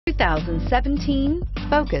2017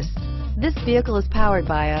 Focus. This vehicle is powered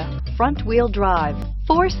by a front-wheel drive,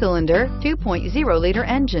 4-cylinder, 2.0-liter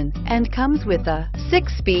engine, and comes with a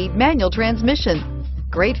 6-speed manual transmission.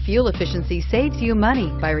 Great fuel efficiency saves you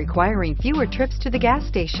money by requiring fewer trips to the gas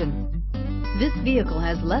station. This vehicle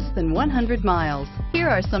has less than 100 miles. Here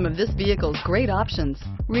are some of this vehicle's great options: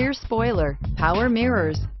 rear spoiler, power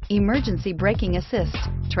mirrors, emergency braking assist,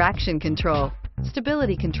 traction control,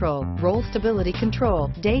 stability control, roll stability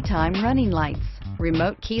control, daytime running lights,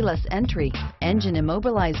 remote keyless entry, engine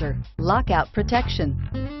immobilizer, lockout protection.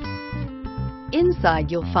 Inside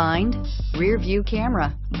you'll find rear view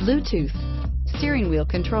camera, Bluetooth, steering wheel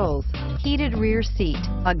controls, heated rear seat,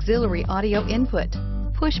 auxiliary audio input,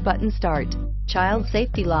 push button start, child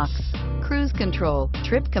safety locks, cruise control,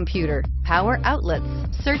 trip computer, power outlets.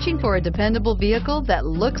 Searching for a dependable vehicle that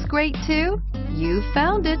looks great too? You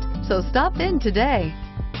found it, so stop in today.